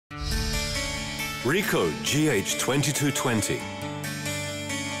Ricoh GH2220.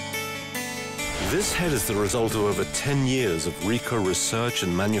 This head is the result of over 10 years of Ricoh research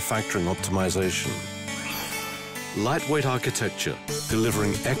and manufacturing optimization. Lightweight architecture,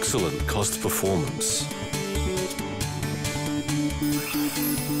 delivering excellent cost performance.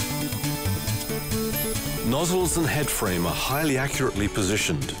 Nozzles and head frame are highly accurately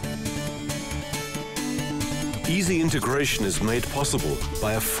positioned. Easy integration is made possible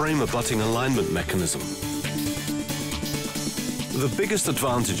by a frame abutting alignment mechanism. The biggest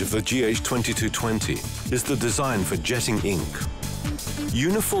advantage of the GH2220 is the design for jetting ink.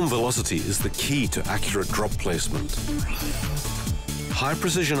 Uniform velocity is the key to accurate drop placement. High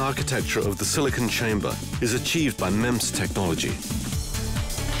precision architecture of the silicon chamber is achieved by MEMS technology.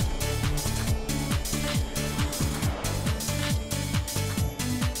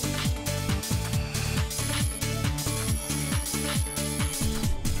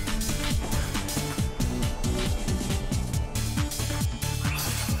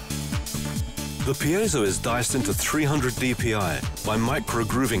 The piezo is diced into 300 dpi by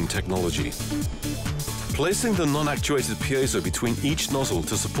micro-grooving technology. Placing the non-actuated piezo between each nozzle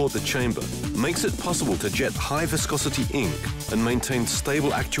to support the chamber makes it possible to jet high-viscosity ink and maintain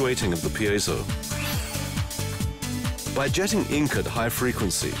stable actuating of the piezo. By jetting ink at high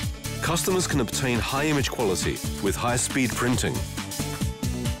frequency, customers can obtain high image quality with high-speed printing.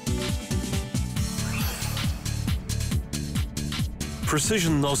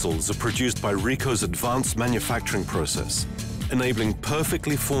 Precision nozzles are produced by Ricoh's advanced manufacturing process, enabling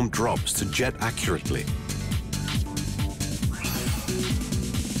perfectly formed drops to jet accurately.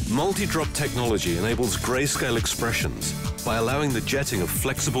 Multi-drop technology enables grayscale expressions by allowing the jetting of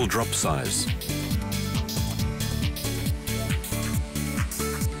flexible drop size.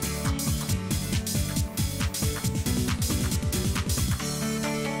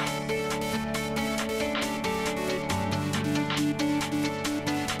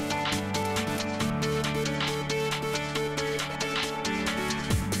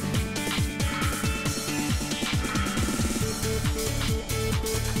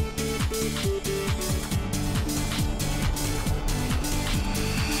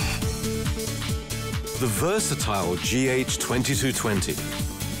 The versatile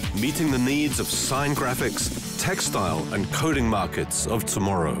GH2220, meeting the needs of sign graphics, textile and coding markets of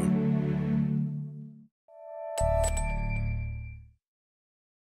tomorrow.